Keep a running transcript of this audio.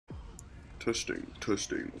Testing.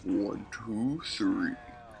 1, 2, 3.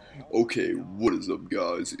 Okay, what is up,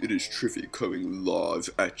 guys? It is Triffy coming live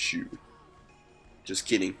at you. Just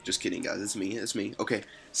kidding, guys. It's me. Okay,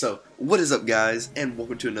 so what is up, guys, and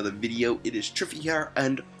welcome to another video. It is Triffy here,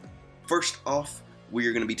 and first off, we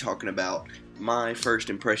are going to be talking about my first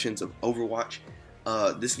impressions of Overwatch.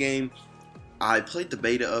 This game, I played the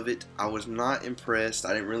beta of it. I was not impressed.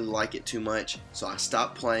 I didn't really like it too much, so I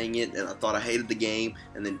stopped playing it, and I thought I hated the game,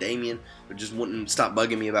 and then Damien just wouldn't stop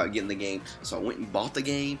bugging me about getting the game, so I went and bought the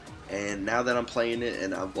game, and now that I'm playing it,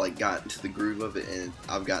 and I've like gotten to the groove of it, and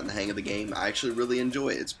I've gotten the hang of the game, I actually really enjoy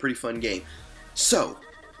it. It's a pretty fun game. So,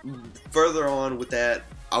 further on with that,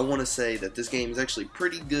 I want to say that this game is actually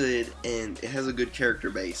pretty good, and it has a good character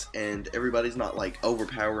base, and everybody's not like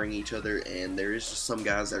overpowering each other, and there is just some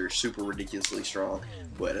guys that are super ridiculously strong,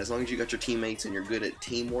 but as long as you got your teammates and you're good at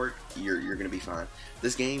teamwork, you're gonna be fine.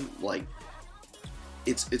 This game, like,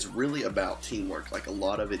 it's really about teamwork. Like, a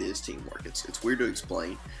lot of it is teamwork. It's weird to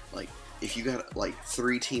explain. Like, if you got like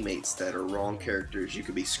 3 teammates that are wrong characters, you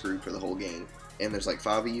could be screwed for the whole game, and there's like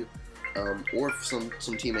 5 of you. Or if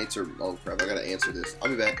some teammates are, oh crap, I gotta answer this. I'll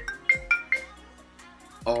be back.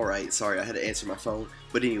 Alright, sorry, I had to answer my phone.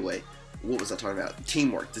 But anyway, what was I talking about?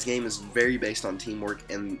 Teamwork. This game is very based on teamwork,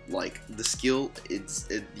 and like the skill,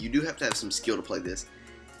 you do have to have some skill to play this.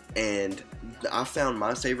 And I found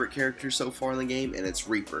my favorite character so far in the game, and it's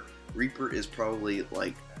Reaper. Reaper is probably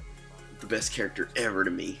like the best character ever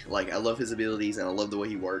to me. Like, I love his abilities, and I love the way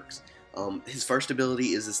he works. His first ability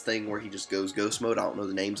is this thing where he just goes ghost mode. I don't know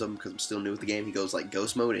the names of them because I'm still new with the game. He goes like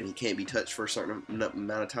ghost mode, and he can't be touched for a certain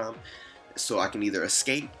amount of time. So I can either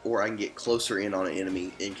escape or I can get closer in on an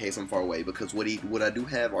enemy in case I'm far away. Because what I do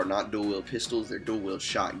have are not dual wield pistols; they're dual wield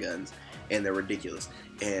shotguns, and they're ridiculous.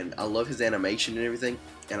 And I love his animation and everything,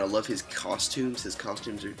 and I love his costumes. His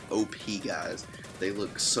costumes are OP, guys. They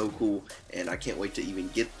look so cool, and I can't wait to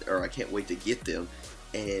get them.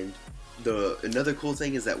 And another cool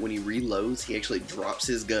thing is that when he reloads, he actually drops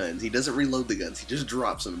his guns. He doesn't reload the guns; he just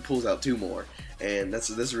drops them and pulls out 2 more. And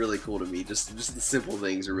that's really cool to me. Just the simple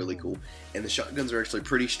things are really cool. And the shotguns are actually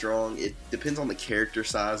pretty strong. It depends on the character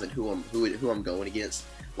size and who I'm going against.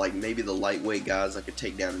 Like, maybe the lightweight guys I could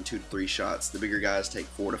take down in 2 to 3 shots. The bigger guys take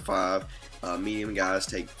 4 to 5. Medium guys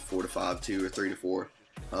take 4 to 5 too, or 3 to 4.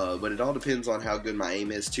 But it all depends on how good my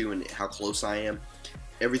aim is too, and how close I am.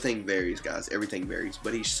 Everything varies, guys. Everything varies.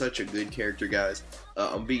 But he's such a good character, guys.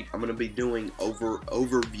 I'm gonna be doing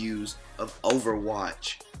overviews of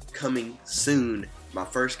Overwatch coming soon. My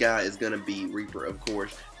first guy is gonna be Reaper, of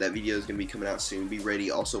course. That video is gonna be coming out soon. Be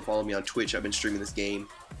ready. Also follow me on Twitch. I've been streaming this game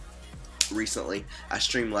recently. I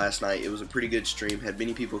streamed last night. It was a pretty good stream. Had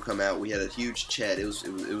many people come out. We had a huge chat. It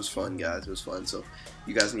was fun, guys. It was fun. So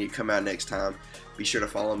you guys need to come out next time. Be sure to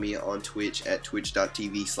follow me on Twitch at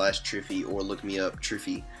twitch.tv/Triffy, or look me up,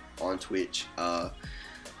 Triffy, on Twitch.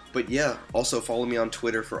 But yeah, also follow me on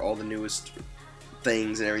Twitter for all the newest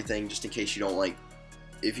things and everything, just in case you don't like.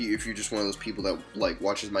 If you're just one of those people that like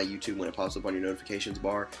watches my YouTube when it pops up on your notifications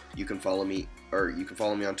bar, you can follow me, or you can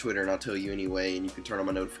follow me on Twitter, and I'll tell you anyway, and you can turn on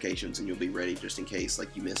my notifications, and you'll be ready just in case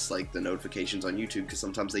like you miss like the notifications on YouTube, because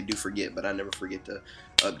sometimes they do forget, but I never forget to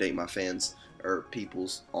update my fans or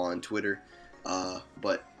peoples on Twitter.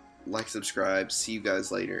 But like, subscribe, see you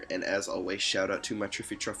guys later, and as always, shout out to my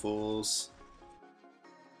Triffy Truffles.